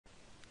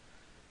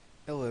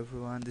Hello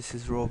everyone, this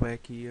is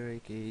Roback here,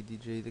 aka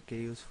DJ The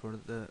Chaos for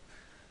the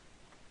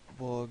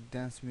blog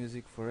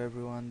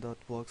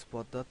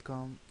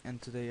dancemusicforeveryone.blogspot.com,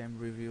 and today I'm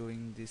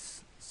reviewing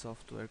this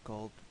software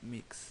called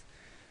Mixxx.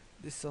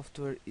 This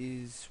software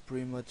is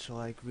pretty much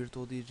like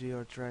Virtual DJ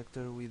or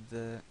Traktor, with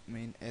the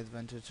main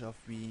advantage of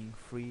being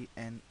free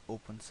and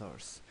open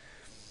source.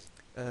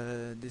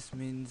 This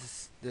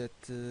means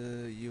that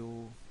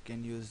you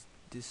can use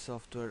this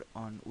software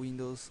on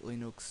Windows,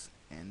 Linux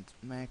and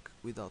Mac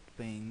without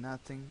paying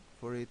nothing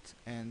for it,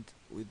 and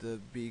with a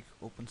big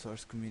open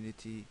source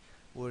community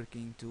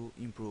working to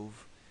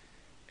improve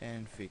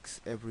and fix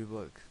every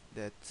bug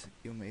that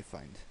you may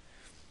find.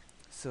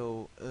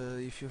 So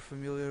if you're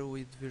familiar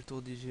with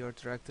Virtual DJ or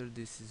Traktor,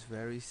 this is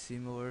very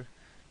similar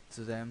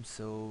to them.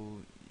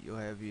 So you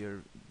have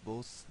your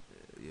both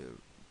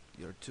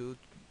your two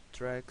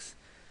tracks.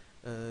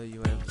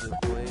 You have the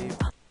play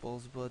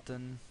pause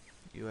button,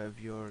 you have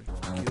your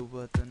Q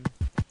button,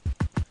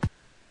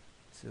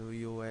 so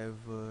you have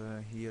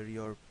here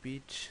your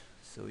pitch,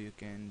 so you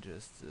can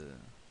just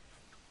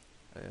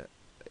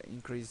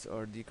increase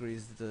or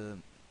decrease the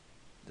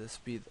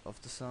speed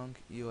of the song.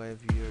 You have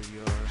here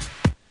your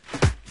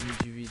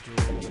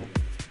individual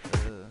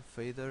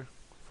fader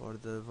for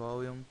the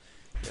volume.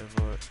 You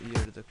have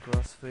here the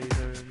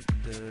crossfader,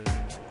 the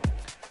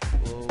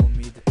low,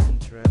 mid,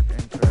 and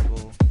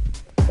treble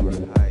or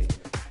high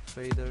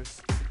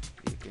faders.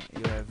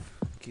 You have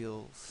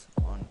kills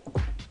on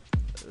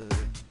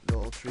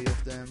all three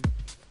of them.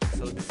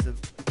 So this is a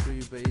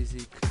pretty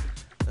basic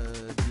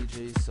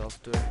DJ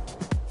software.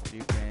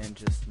 You can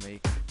just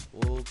make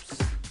loops,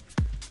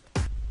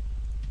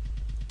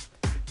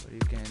 or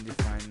you can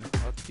define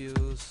hot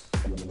cues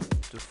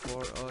to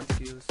 4 hot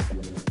cues.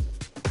 You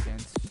can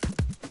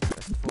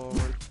fast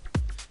forward.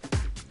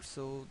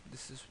 So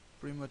this is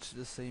pretty much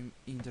the same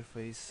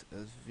interface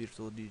as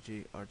Virtual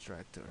DJ or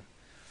Traktor.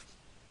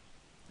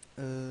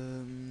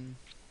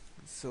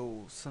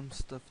 So some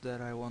stuff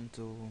that I want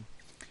to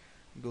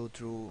go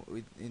through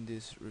in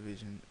this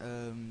revision.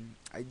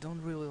 I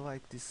don't really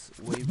like these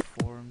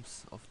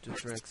waveforms of two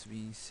tracks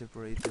being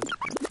separated,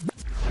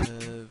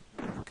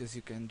 because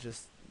you can't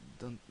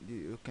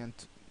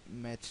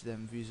match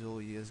them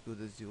visually as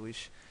good as you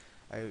wish.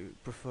 I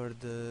prefer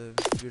the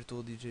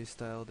Virtual DJ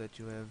style that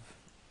you have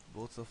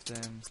both of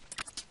them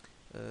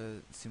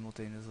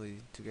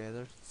simultaneously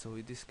together. So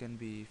this can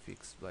be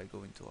fixed by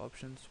going to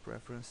options,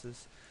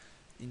 preferences,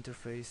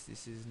 interface.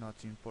 This is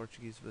not in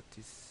Portuguese, but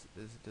this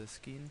is the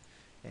skin,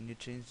 and you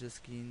change the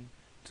skin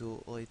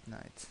to late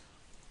night,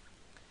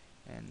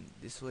 and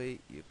this way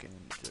you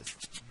can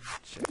just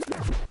check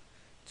them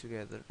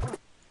together.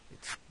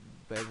 It's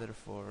better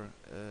for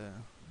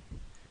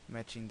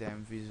matching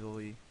them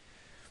visually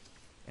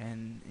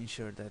and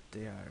ensure that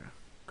they are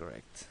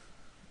correct.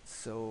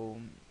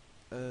 So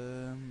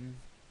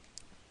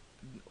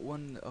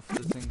one of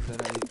the things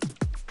that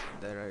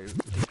I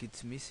think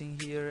it's missing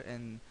here,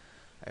 and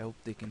I hope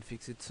they can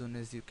fix it soon,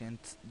 as you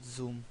can't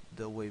zoom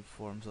the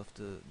waveforms of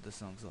the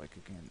songs like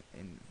you can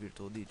in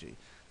Virtual DJ.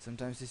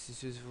 Sometimes this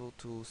is useful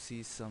to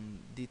see some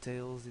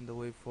details in the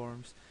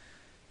waveforms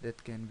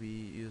that can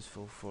be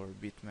useful for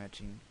beat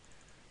matching,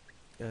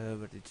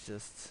 but it's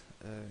just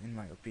in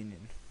my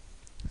opinion.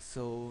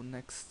 So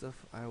next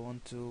stuff I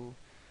want to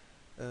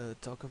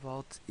talk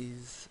about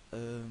is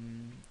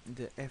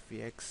the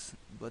FX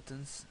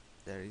buttons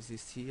that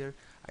exist here.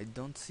 I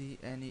don't see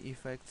any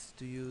effects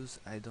to use.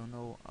 I don't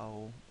know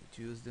how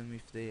to use them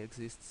if they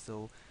exist,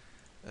 so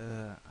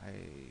I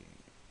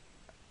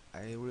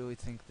really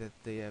think that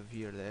they have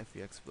here the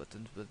FX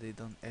buttons, but they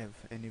don't have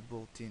any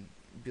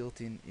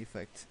built-in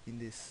effect in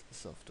this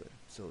software.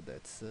 So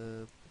that's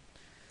a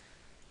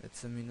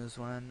minus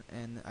one,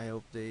 and I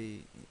hope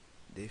they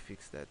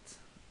fix that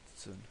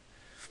soon.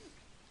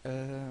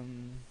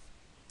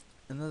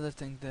 Another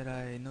thing that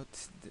I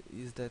noticed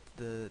is that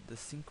the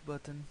sync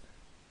button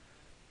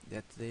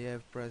that they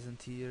have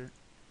present here,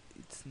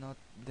 it's not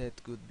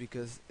that good,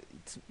 because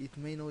it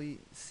mainly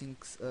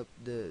syncs up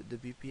the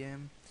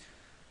BPM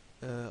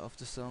of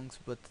the songs,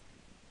 but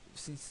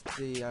since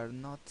they are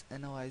not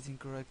analyzing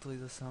correctly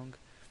the song,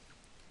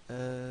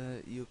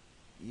 you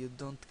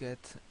don't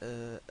get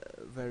a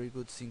very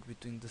good sync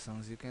between the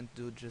songs. You can't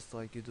do just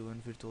like you do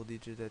in Virtual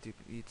DJ, that you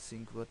hit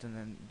sync button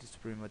and it's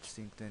pretty much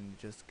synced and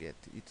just get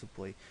it to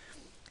play.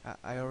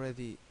 I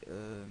already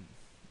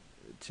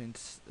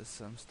changed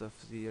some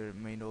stuff here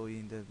manually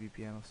in the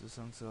BPM of the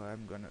song, so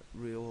I'm gonna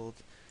reload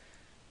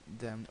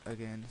them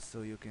again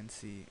so you can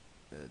see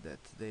that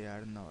they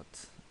are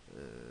not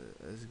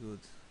as good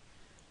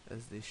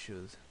as they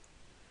should.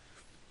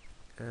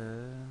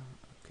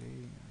 Okay, let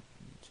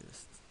me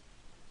just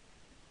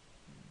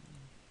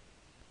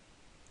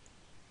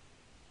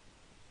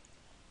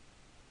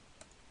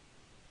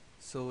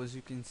so as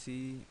you can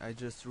see, I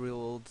just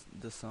reload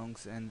the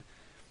songs and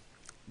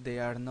they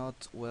are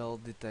not well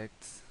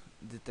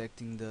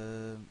detecting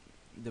the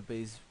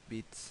bass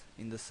beats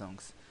in the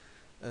songs.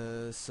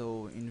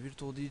 So in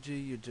Virtual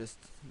DJ you just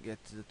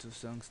get the two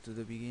songs to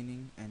the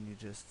beginning and you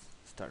just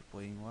start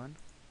playing one,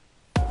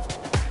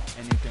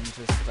 and you can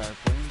just start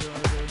playing the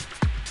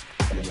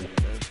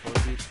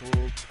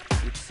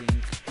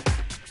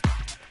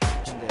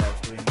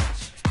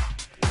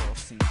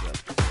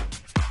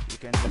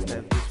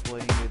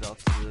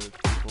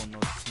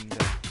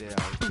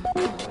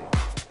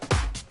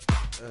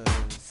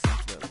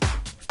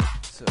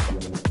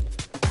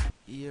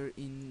here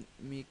in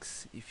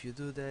Mixxx, if you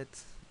do that,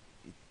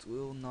 it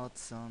will not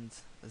sound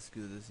as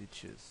good as it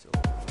should. So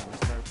when you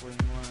start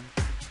playing one,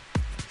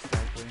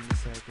 start playing the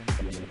second,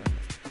 you're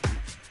gonna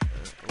hit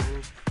a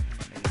loop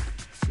and a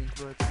sync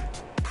button,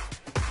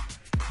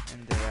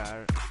 and they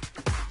are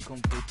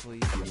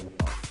completely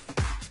off.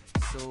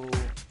 So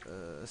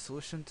a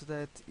solution to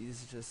that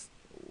is just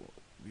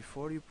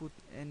before you put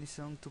any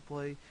song to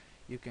play,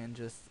 you can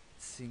just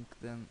sync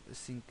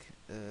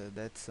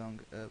that song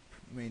up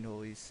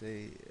manually.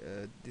 Say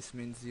this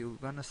means you're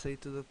gonna say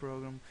to the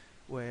program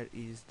where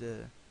is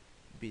the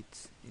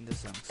beat in the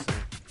song, so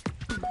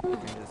you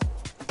can just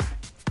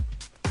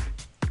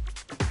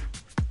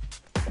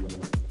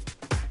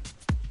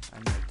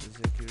I'm not as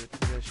accurate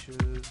as I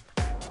should.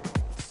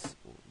 It's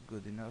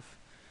good enough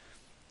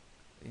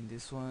in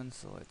this one,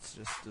 so let's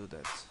just do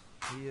that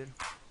here.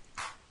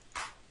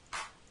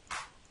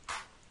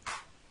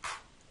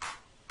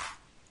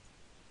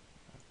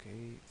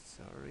 Okay,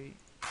 sorry.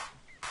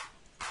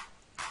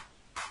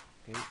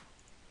 Okay,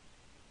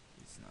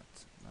 it's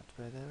not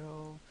bad at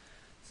all.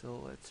 So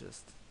let's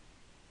just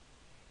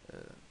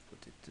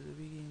put it to the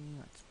beginning.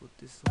 Let's put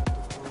this one to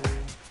play.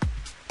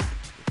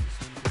 Put this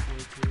one to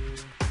play too.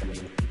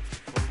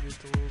 Forget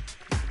to loop.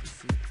 Hit the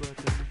sync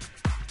button.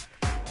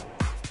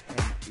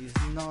 And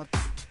it's not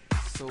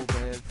so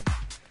bad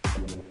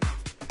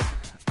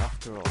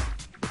after all.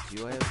 But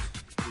you have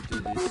to do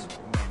this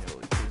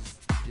manually, because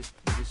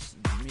this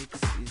mix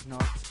is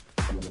not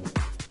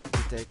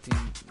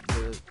detecting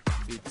the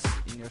beats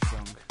in your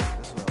song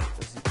as well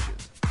as it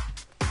should.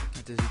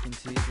 And as you can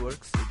see, it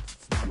works.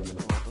 It's not a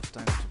lot of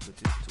time to put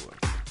it to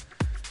work.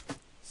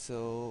 So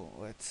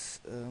let's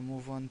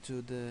move on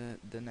to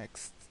the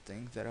next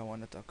thing that I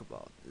want to talk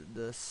about.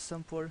 The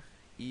sampler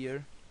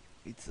here,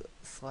 it's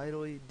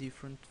slightly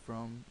different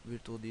from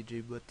Virtual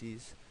DJ, but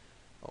is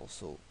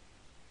also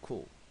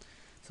cool.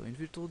 So in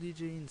Virtual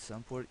DJ, in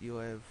sampler, you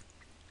have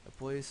a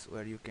place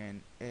where you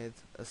can add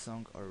a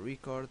song or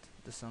record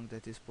the song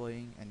that is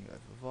playing, and you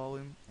have a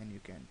volume, and you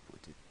can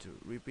put it to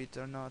repeat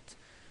or not,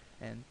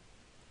 and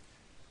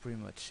pretty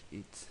much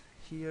it.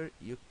 Here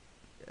you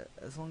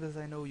as long as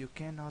I know, you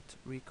cannot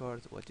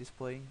record what is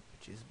playing,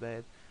 which is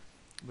bad,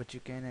 but you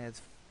can add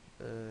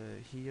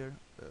here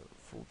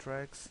full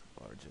tracks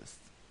or just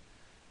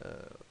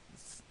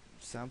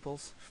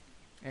samples,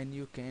 and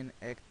you can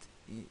act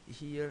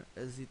here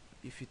as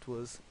if it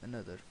was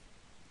another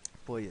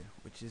player,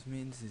 which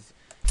means is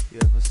you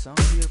have a song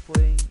here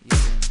playing, you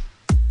can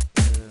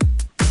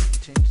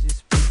change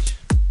this pitch,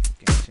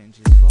 you can change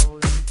this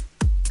volume,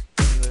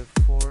 and you have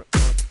 4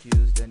 hot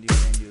cues that you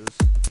can use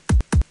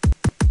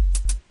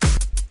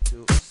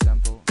to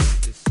sample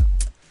this song.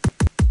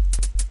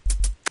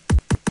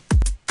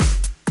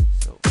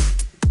 So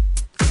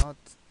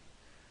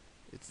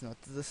it's not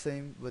the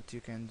same, but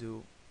you can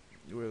do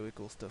really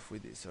cool stuff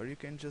with this, or you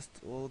can just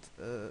load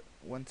a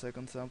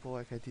 1-second sample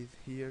like I did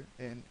here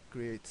and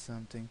create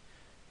something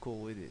cool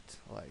with it,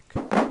 like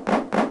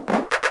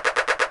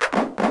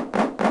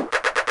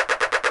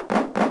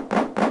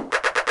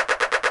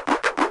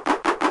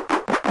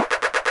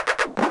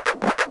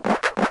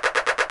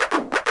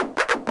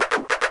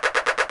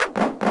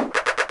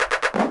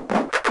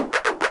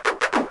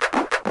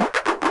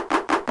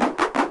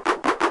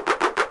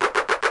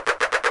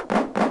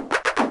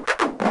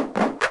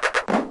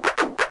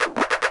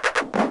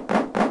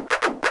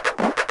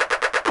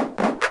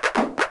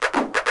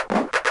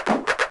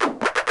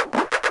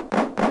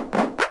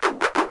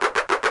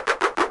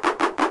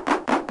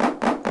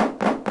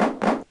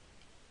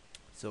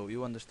so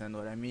you understand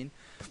what I mean.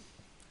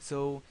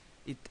 So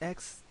it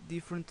acts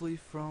differently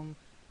from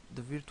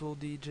the Virtual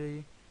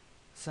DJ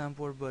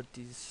sampler, but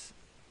it's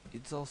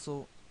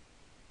also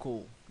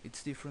cool.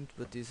 It's different,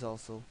 but it's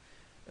also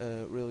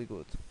really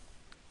good.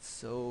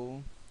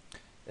 So,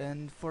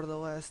 and for the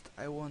last,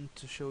 I want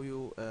to show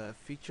you a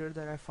feature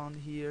that I found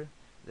here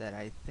that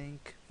I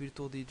think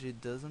Virtual DJ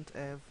doesn't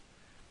have,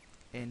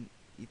 and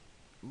it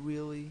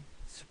really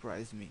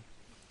surprised me.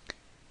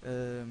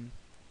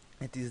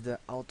 It is the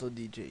Auto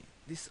DJ.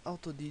 This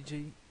Auto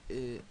DJ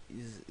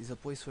is a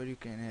place where you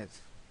can add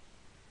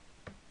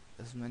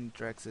as many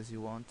tracks as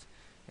you want,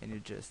 and you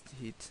just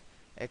hit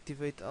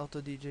activate Auto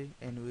DJ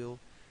and will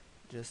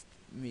just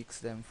mix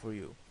them for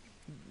you.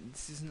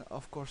 This is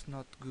of course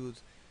not good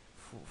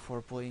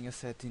for playing a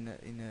set in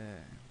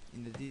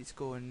a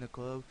disco or in a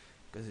club,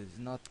 because it's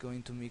not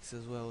going to mix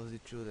as well as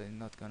it should and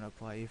not gonna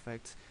apply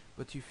effects.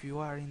 But if you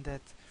are in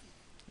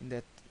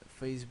that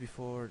phase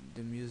before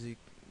the music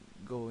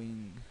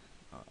going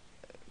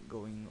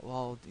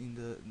loud in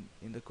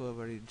the club,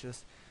 where you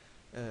just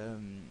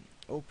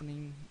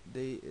opening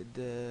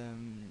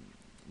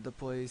the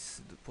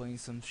place, playing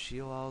some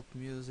chill out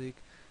music,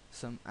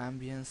 some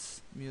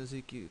ambience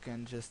music, you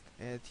can just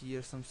add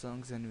here some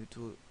songs and it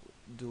will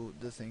do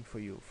the thing for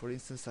you. For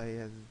instance, I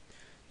had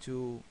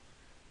two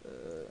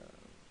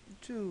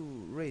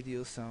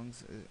radio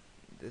songs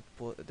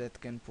that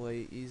can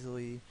play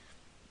easily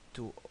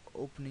to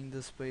opening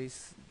the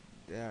space.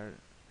 They are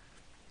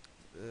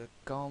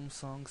calm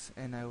songs,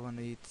 and I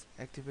wanna hit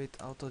activate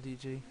Auto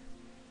DJ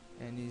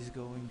and he's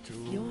going to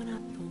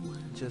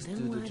just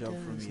do the job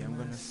for me. I'm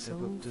gonna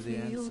step up to the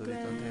end so you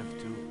don't have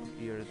to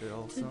hear the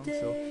whole song.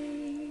 So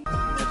imagine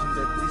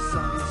that this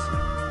song is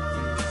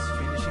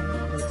finishing.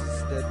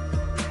 Notice that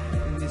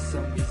in this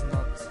song is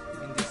not,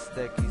 in this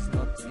deck is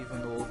not even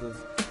loaded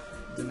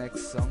the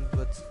next song,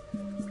 but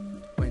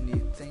when he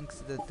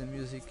thinks that the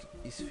music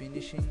is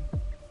finishing,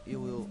 he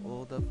will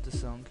load up the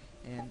song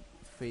and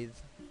fade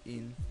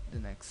in the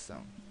next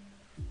song.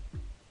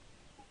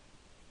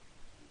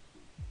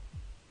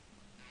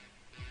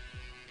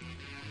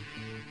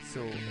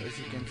 So as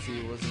you can see,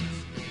 it wasn't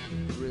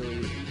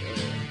really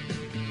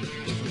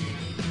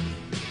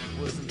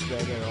wasn't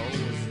bad at all.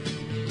 It was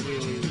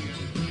really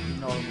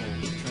normal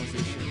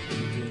transition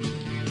between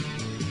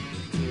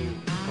two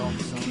calm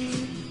songs,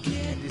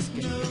 and this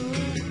can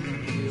be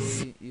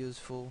really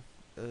useful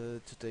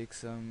to take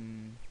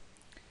some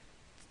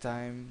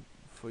time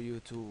for you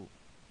to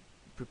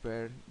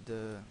prepare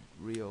the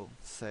real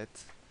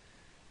set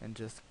and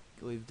just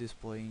leave this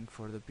playing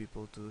for the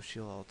people to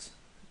chill out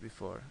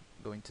before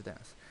going to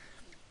dance.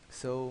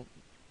 So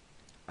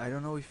I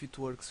don't know if it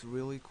works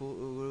really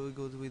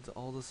good with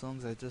all the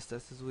songs. I just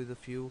tested with a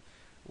few,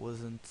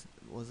 wasn't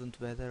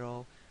bad at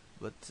all,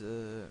 but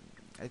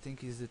I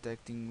think he's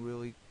detecting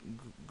really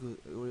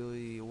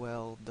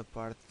well the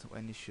part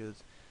when he should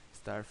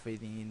start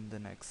fading in the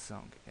next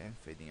song and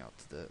fading out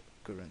the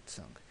current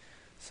song.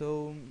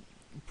 So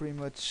pretty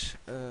much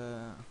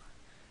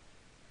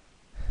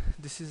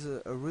this is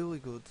a really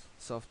good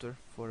software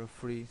for a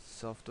free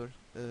software,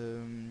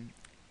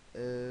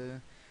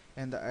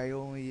 and I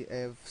only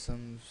have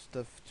some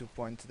stuff to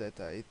point that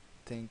I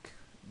think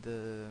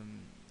the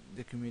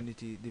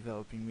community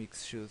developing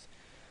Mixxx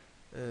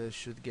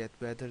should get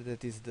better.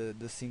 That is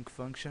the sync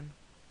function.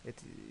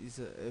 It is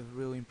a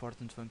really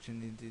important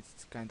function in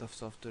this kind of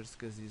softwares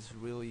because it's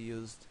really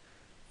used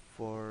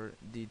for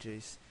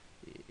DJs.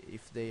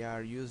 If they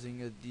are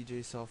using a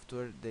DJ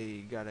software,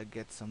 they gotta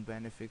get some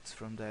benefits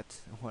from that.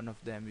 One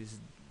of them is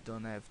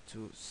don't have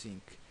to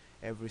sync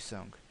every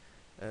song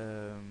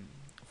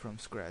from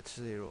scratch,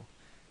 zero,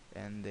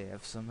 and they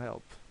have some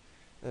help.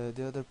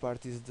 The other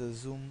part is the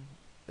zoom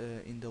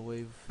in the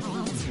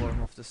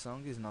waveform of the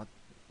song is not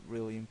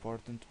really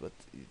important, but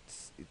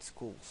it's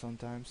cool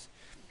sometimes.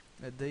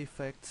 The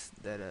effects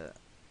that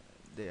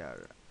they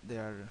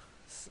are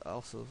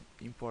also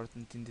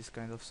important in this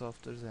kind of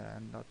softwares, and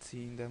I'm not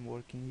seeing them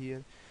working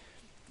here.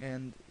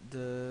 And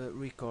the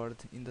record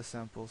in the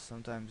samples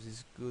sometimes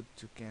is good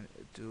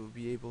to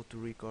be able to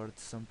record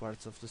some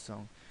parts of the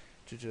song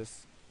to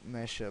just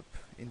mash up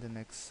in the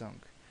next song.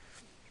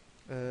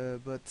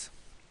 But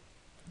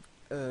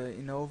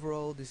in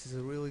overall, this is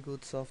a really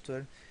good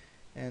software,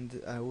 and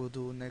I will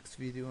do next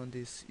video on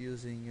this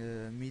using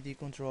a MIDI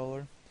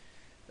controller.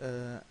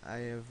 I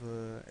have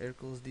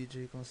Hercules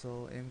DJ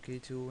console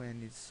MK2,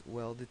 and it's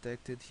well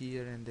detected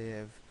here, and they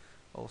have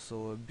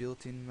also a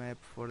built-in map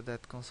for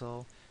that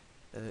console.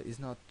 It's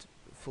not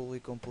fully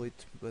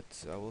complete,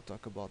 but I will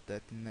talk about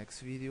that in next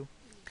video.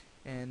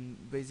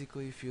 And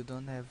basically, if you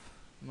don't have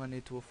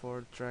money to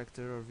afford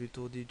Traktor or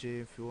Virtual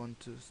DJ, if you want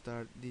to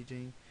start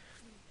DJing,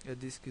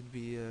 this could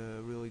be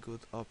a really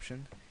good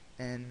option.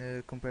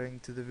 And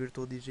comparing to the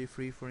Virtual DJ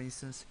Free, for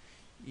instance,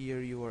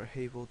 here you are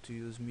able to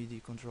use MIDI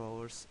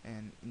controllers,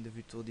 and in the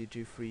Virtual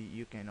DJ Free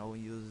you can only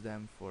use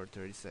them for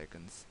 30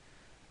 seconds,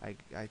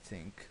 I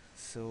think.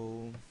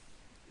 So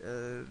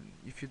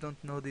if you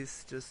don't know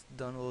this, just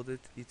download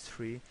it, it's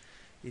free.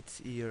 It's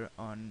here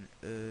on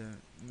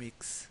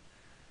mixx.org,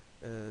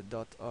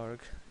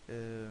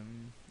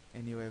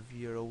 and you have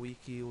here a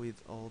wiki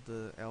with all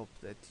the help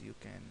that you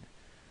can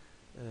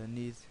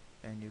need,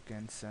 and you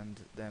can send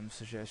them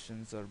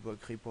suggestions or bug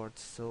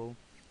reports. So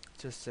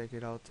just check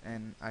it out,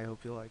 and I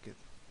hope you like it.